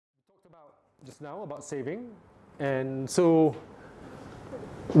just now about saving. And so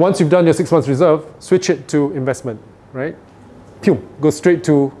once you've done your 6 months reserve, switch it to investment, right? Pew, go straight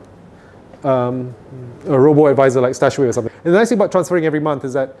to a robo-advisor like Stashaway or something. And the nice thing about transferring every month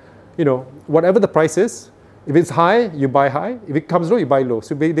is that, you know, whatever the price is, if it's high, you buy high. If it comes low, you buy low.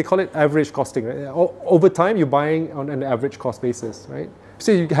 So they call it average costing. Right? Over time, you're buying on an average cost basis, right?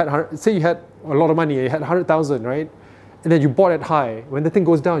 Say you had a lot of money, you had 100,000, right? And then you bought it high. When the thing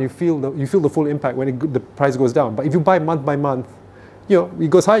goes down, you feel the full impact when the price goes down. But if you buy month by month, you know, it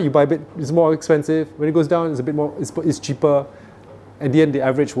goes high, you buy a bit, it's more expensive. When it goes down, it's a bit more, it's cheaper. At the end, the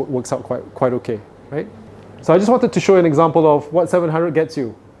average works out quite okay, right? So I just wanted to show an example of what 700 gets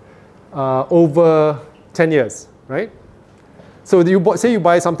you over 10 years, right? So say you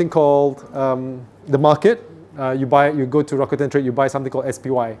buy something called the market. You go to Rakuten Trade, you buy something called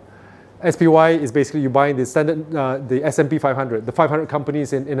SPY. SPY is basically you buying the standard, the S&P 500, the 500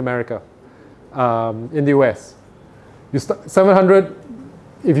 companies in America, in the US. 700,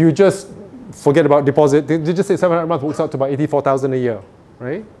 if you just forget about deposit, they just say 700 a month works out to about 84,000 a year,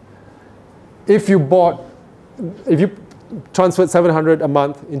 right? If you transferred 700 a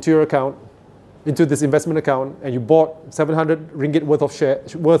month into your account, into this investment account, and you bought 700 ringgit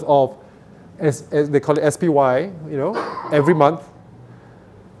worth of, as they call it SPY, you know, every month,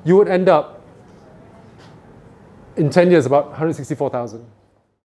 you would end up in 10 years about 164,000.